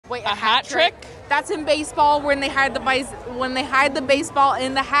Wait, a hat trick? That's in baseball when they hide the baseball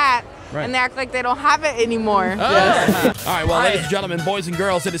in the hat. Right. And they act like they don't have it anymore. Oh. All right, well, ladies and gentlemen, boys and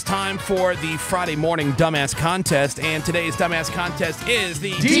girls, it is time for the Friday morning Dumbass Contest. And today's Dumbass Contest is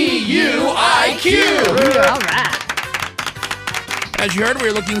the DUIQ. All right. As you heard,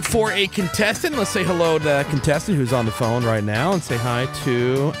 we're looking for a contestant. Let's say hello to that contestant who's on the phone right now and say hi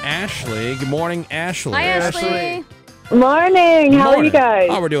to Ashley. Good morning, Ashley. Hi, Ashley. Morning. How are you guys?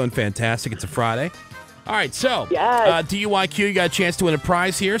 Oh, we're doing fantastic. It's a Friday. All right, so DUIQ, you got a chance to win a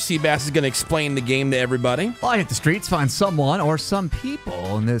prize here. Seabass is going to explain the game to everybody. Well, I hit the streets, find someone or some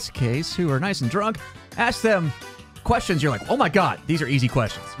people, in this case, who are nice and drunk, ask them questions. You're like, oh my God, these are easy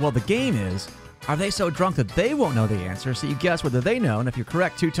questions. Well, the game is, are they so drunk that they won't know the answer? So you guess whether they know, and if you're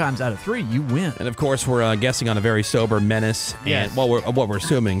correct 2 times out of 3, you win. And of course, we're guessing on a very sober menace. Yes. And, well, what we're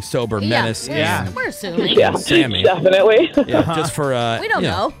assuming, sober menace. We're assuming. Yeah, Sammy. definitely. Yeah, just for we don't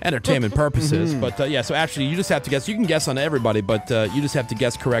know. entertainment purposes. But yeah, so actually, you just have to guess. You can guess on everybody, but you just have to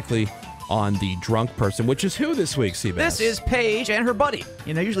guess correctly on the drunk person, which is who this week, Seabass? This is Paige and her buddy.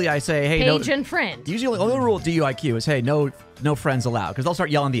 You know, usually I say, hey, Paige and friend. Usually the only rule of DUIQ is, hey, no friends allowed, because they'll start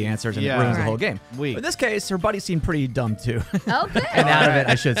yelling the answers and it ruins the whole game. But in this case, her buddy seemed pretty dumb too. Okay. And out of it,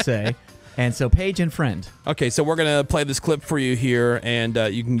 I should say. And so Paige and friend. Okay, so we're going to play this clip for you here, and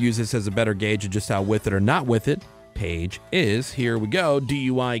you can use this as a better gauge of just how with it or not with it Paige is. Here we go,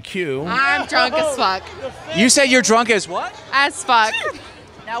 DUIQ. I'm drunk as fuck. You said you're drunk as what? As fuck.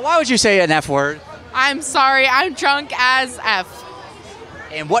 Now, why would you say an F word? I'm sorry, I'm drunk as F.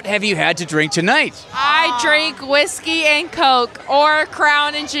 And what have you had to drink tonight? I drink whiskey and Coke, or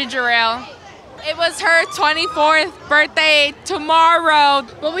Crown and ginger ale. It was her 24th birthday tomorrow.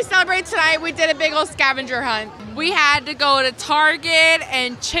 What we celebrate tonight, we did a big old scavenger hunt. We had to go to Target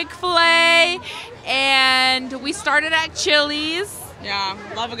and Chick-fil-A, and we started at Chili's. Yeah,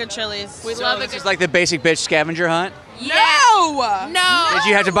 love a good Chili's. We love a good. It's like the basic bitch scavenger hunt? Yeah. No! No. Did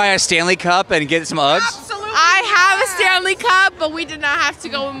you have to buy a Stanley Cup and get some Uggs? Absolutely. I have a Stanley Cup, but we did not have to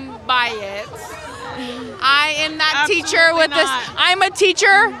go and buy it. I am that teacher with this. I'm a teacher,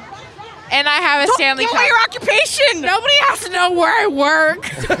 and I have a Stanley Cup. Don't your occupation. Nobody has to know where I work.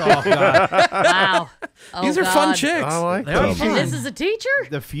 Oh, God. Wow. Oh, These are fun chicks. I like them. And this is a teacher?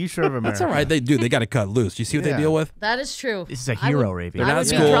 The future of America. That's all right. They got to cut loose. You see what they deal with? That is true. This is a hero, Ravi. They're not I at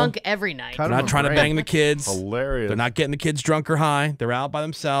would be school. drunk every night. They're not trying to bang the kids. Hilarious. They're not getting the kids drunk or high. They're out by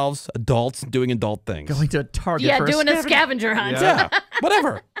themselves, adults doing adult things. Going to Target Yeah, for doing a a scavenger hunt. Yeah,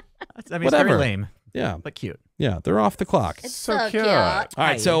 whatever. I mean, Whatever. it's very lame, Yeah, but cute. yeah, they're off the clock. It's So cute. All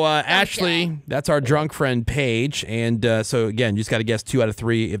right, so Ashley, that's our drunk friend Paige, and so again, you just got to guess 2 out of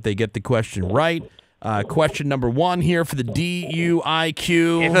 3 if they get the question right. Question number 1 here for the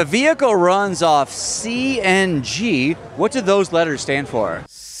DUIQ. If a vehicle runs off CNG, what do those letters stand for?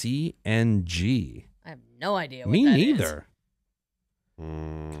 CNG. I have no idea what Me that neither.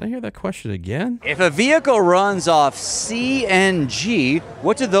 Can I hear that question again? If a vehicle runs off CNG,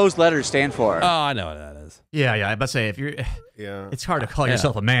 what do those letters stand for? Oh, I know what that is. Yeah, I must say, if you're, it's hard to call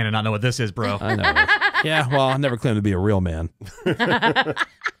yourself a man and not know what this is, bro. I know. Yeah, well, I never claimed to be a real man. I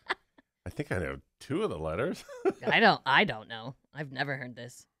think I know 2 of the letters. I don't know. I've never heard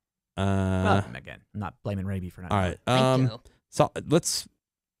this. Well, again, I'm not blaming Ravi for not. All right. Thank you. So let's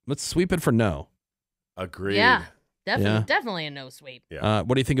sweep it for no. Agreed. Yeah. Yeah. Definitely a no sweep. Yeah.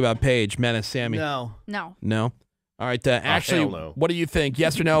 What do you think about Paige, Menace, Sammy? No. No? All right, Ashley, hell no. what do you think?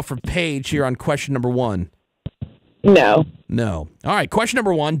 Yes or no for Paige here on question number 1? No. No. All right, question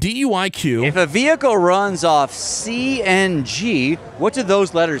number 1, DUIQ. If a vehicle runs off CNG, what do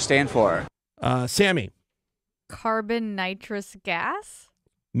those letters stand for? Sammy. Carbon nitrous gas?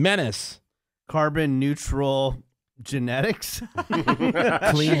 Menace. Carbon neutral genetics.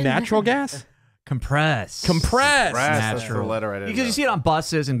 Clean natural gas? Compressed. Compressed. That's the letter I didn't Because know. you see it on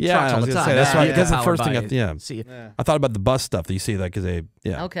buses and Yeah, trucks I all was the gonna time. say, that's why, because the Powered first by thing, See, I thought about the bus stuff that you see that because they,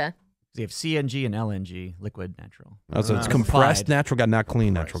 Okay. you have CNG and LNG, liquid natural. Oh, so it's compressed natural gas, not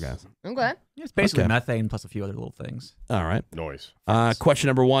clean natural gas. Okay. It's basically Okay. methane plus a few other little things. All right. Noise. Question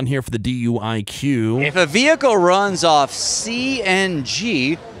number 1 here for the DUIQ. If a vehicle runs off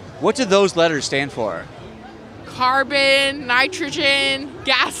CNG, what do those letters stand for? Carbon, nitrogen,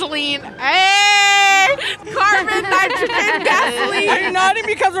 gasoline. Hey! Carbon, nitrogen, gasoline. Are you nodding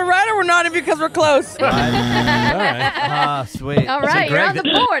because we're right or we're nodding because we're close? All right. Sweet. All right, you're on the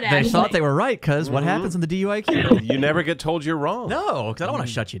board, They Ashley. thought they were right, because what happens in the DUIQ? You never get told you're wrong. No, because I don't want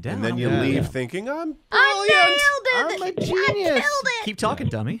to shut you down. And then you leave thinking, I'm I nailed it. I'm a genius. I nailed it. Keep talking,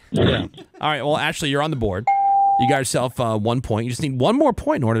 dummy. Yeah. All right. Well, Ashley, you're on the board. You got yourself 1 point. You just need 1 more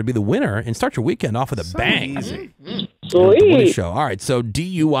point in order to be the winner and start your weekend off with a bang. Easy. The Woody Sweet. Show. All right, so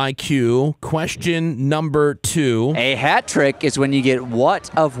DUIQ, question number 2. A hat trick is when you get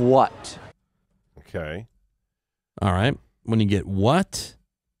what of what? Okay. All right, when you get what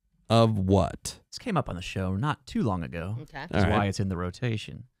of what? This came up on the show not too long ago. Okay. That's All right. why it's in the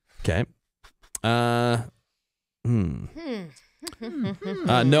rotation. Okay.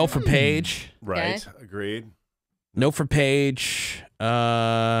 No for Paige. Right. Agreed. No for Paige.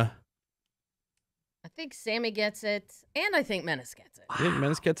 I think Sammy gets it, and I think Menace gets it. You think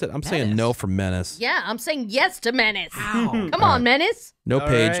Menace gets it? I'm saying no for Menace. Yeah, I'm saying yes to Menace. Come on, Menace. No All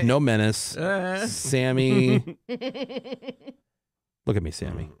Paige, right. no Menace. Sammy. Look at me,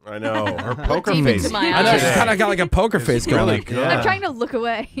 Sammy. I know. Her poker deep face. into my I know, she's eyes. kind of got like a poker face going really on. good. I'm trying to look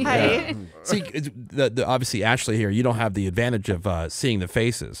away. See, the obviously Ashley here, you don't have the advantage of seeing the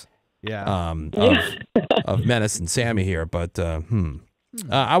faces of Menace and Sammy here, but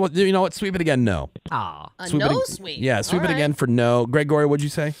I would, you know what, sweep it again, no. Ah. A Sweep it no ag- sweep. Yeah, sweep All it right. again for no. Gregory, what'd you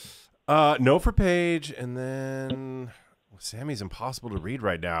say? No for Paige, and then Sammy's impossible to read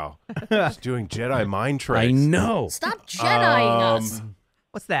right now. He's doing Jedi mind tricks. I know. Stop Jediing us.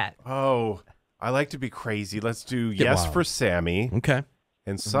 What's that? Oh, I like to be crazy. Let's do Get yes wild. for Sammy, Okay.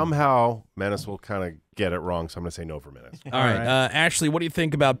 and somehow Menace will kind of get it wrong, so I'm going to say no for Menace. All right. Ashley, what do you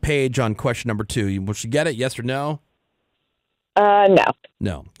think about Paige on question number 2? Will she get it, yes or no? No.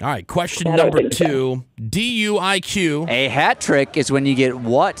 No. All right. Question I don't number think so. 2. DUIQ. A hat trick is when you get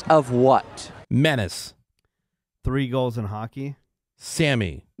what of what? Menace. 3 goals in hockey.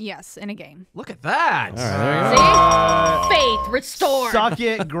 Sammy. Yes, in a game. Look at that. All right. There you go. See? Faith restored. Suck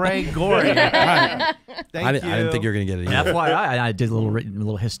it, Gregory. Thank I you. didn't think you were going to get it either. FYI, I did a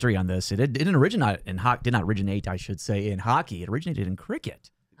little history on this. It didn't originate in hockey. Did not originate, I should say, in hockey. It originated in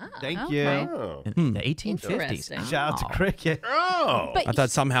cricket Thank Okay. you. Oh. in the 1850s. Interesting. Shout out to cricket. Oh. But I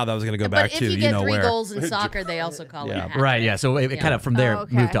thought somehow that was going to go But back if to you get know 3 where. goals in soccer, they also call it a hat Right, trick. yeah. So it kind of from there Oh,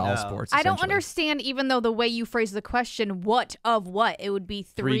 okay. moved to all Yeah. sports. I don't essentially. understand, even though the way you phrase the question, what of what? It would be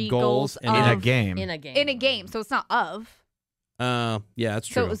 3 goals goals in in a of game. In a game. in a game, so it's not of. Yeah, that's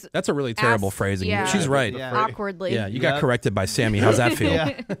So true. it was That's a really terrible asked- phrasing. yeah. She's right. Yeah. Awkwardly. Yeah, you got Yep. corrected by Sammy. How's that feel?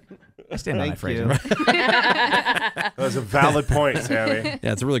 Yeah. I stand by my Thank phrasing. you. That was a valid point, Sammy.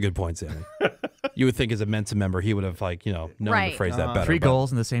 Yeah, it's a really good point, Sammy. You would think as a Mensa member he would have known to Right. phrase that better. 3 but-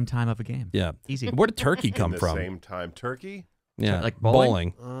 goals in the same time of a game. Yeah. Easy. Where did turkey In come the from? same time, turkey. Yeah, Like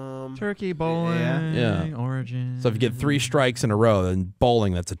bowling? bowling. Turkey bowling. Yeah. Origin. So if you get 3 strikes in a row, then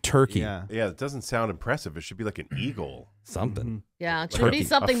bowling, that's a turkey. Yeah. Yeah, it doesn't sound impressive. It should be like an eagle. Something. Yeah, it should Turkey. be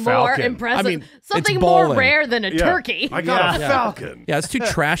something A more falcon. impressive. I mean, something it's more bowling. rare than a Yeah. turkey. I got a Yeah. falcon. Yeah, it's too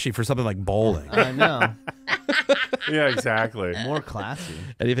trashy for something like bowling. I know. Yeah, exactly. More classy.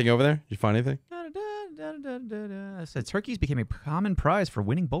 Anything over there? Did you find anything? It said turkeys became a common prize for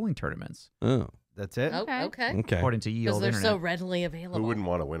winning bowling tournaments, Oh, That's it. Oh, Okay. okay. okay. according to ye Because old they're internet. so readily Who available. wouldn't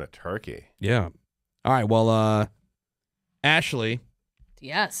want to win a turkey? Yeah. All right. Well, Ashley.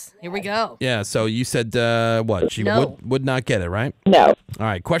 Yes. Here we go. Yeah. So you said what? She No. would not get it, right? No. All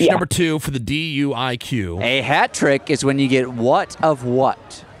right. Question Yeah. number 2 for the DUIQ. A hat trick is when you get what of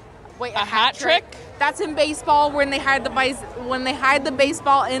what? Wait, a hat trick? That's in baseball when they hide the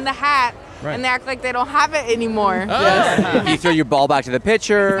baseball in the hat Right. and they act like they don't have it anymore. You throw your ball back to the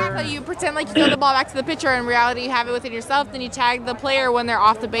pitcher. Exactly. You pretend like you throw the ball back to the pitcher. In reality, you have it within yourself. Then you tag the player when they're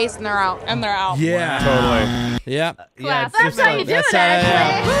off the base and they're out. Yeah. Totally. Yeah. Yeah, it's That's just how like- you do that's it, how-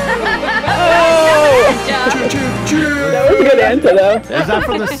 Ashley. That was a good answer, though. Is that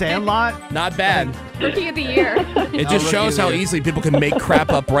from the Sandlot? Not bad. Rookie of the year. It just shows how easily people can make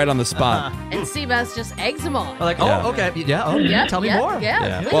crap up right on the spot. And Seabass just eggs them on. Like, Yeah. oh, okay. Yeah. Oh, Yeah, tell me yeah, more. Yeah,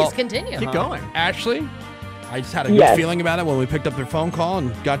 Yeah. please Well, continue. Keep going. Ashley, I just had a good Yes. feeling about it when we picked up their phone call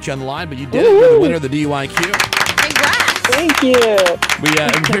and got you on the line, but you did it. You're the winner of the DUIQ. Congrats. Thank you. We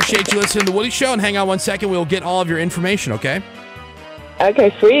appreciate you listening to The Woody Show, and hang on one second. We'll get all of your information, okay?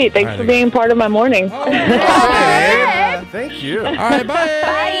 Okay, sweet. Thanks All right, for being part of my morning. Thank you. All right,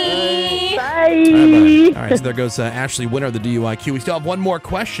 bye. Bye. All right, so there goes Ashley, winner of the DUIQ. We still have one more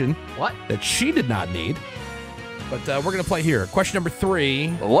question What? that she did not need, but we're going to play here. Question number 3.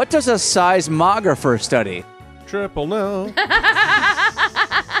 What does a seismographer study? Triple no.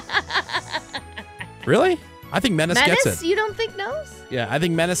 Really? I think Menace gets Menace, it. you don't think knows? Yeah, I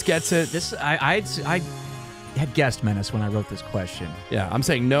think Menace gets it. This I had guessed Menace when I wrote this question. Yeah, I'm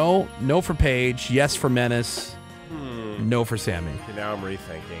saying no for Paige, yes for Menace, no for Sammy. Okay, now I'm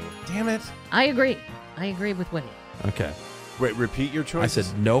rethinking. Damn it. I agree. I agree with Winnie. Okay. Wait, repeat your I choices.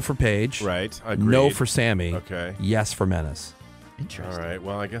 said no for Paige. Right. Agreed. No for Sammy. Okay. Yes for Menace. All right.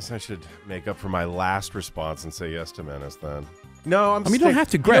 Well, I guess I should make up for my last response and say yes to Menace then. No, I mean, you don't have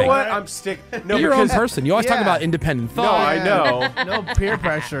to, Greg. You know what? I'm No, You're your own because- person. You always talk Yeah. about independent No, thought. I know. No peer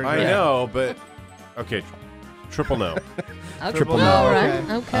pressure. I Greg. know, but okay, triple no. Okay. Triple no. All right.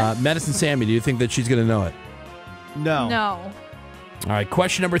 Okay. Okay. Medicine Sammy, do you think that she's going to know it? No. No. All right,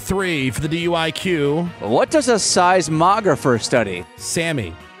 question number 3 for the DUIQ. What does a seismographer study?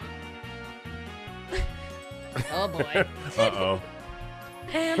 Sammy. Oh boy. Uh-oh.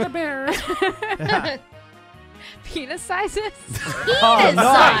 And the bear. Penis sizes. Oh,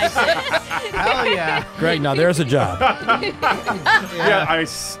 nice. Hell yeah. Greg, now there's a job. Yeah, I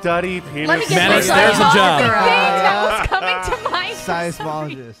study penis. Let me get Menace, my there's a job. Dang, that was coming to mind.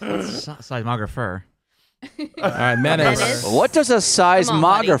 Seismologist. Seismographer. All right, Menace. Menace. What does a buddy.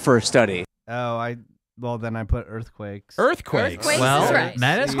 seismographer study? Oh, well, then I put earthquakes. Earthquakes. Earthquakes Well, is right.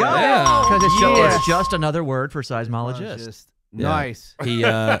 Menace Yeah. got it. Yeah. Because Yeah. it's just another word for seismologist. Yeah. Nice. He,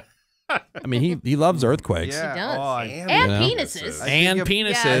 I mean, he loves earthquakes. Yeah. does. Oh, And You know? penises. And I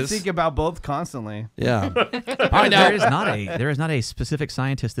penises. think about both constantly. Yeah. All right, now. There is not a specific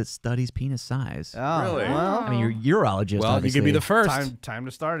scientist that studies penis size. Oh, Really? Well, I mean, you're urologist. Well, you obviously. could be the first. time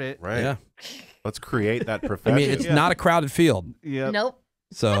to start it. Right. Yeah. Let's create that profession. I mean, it's not a crowded field. Yep. Nope.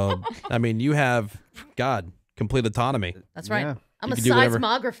 So, I mean, you have, God, complete autonomy. That's right. Yeah. I'm You a can do whatever.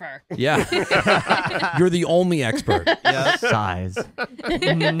 seismographer. Yeah. You're the only expert. size. All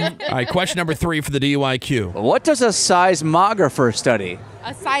right, question number 3 for the DUIQ. What does a seismographer study?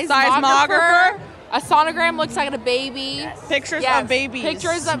 A seismographer. Seismographer? A sonogram looks like a baby. Pictures Yes. of babies.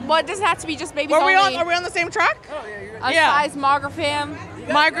 Pictures of what doesn't have to be just babies Are we only. on the same track? A Yeah. seismographer.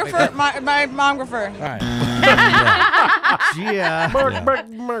 Mographer, my momographer. All right. Yeah.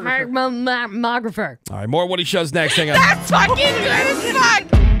 Seismographer. All right, more Woody shows next. Hang on. That's fucking good as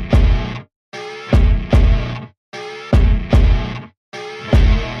fuck.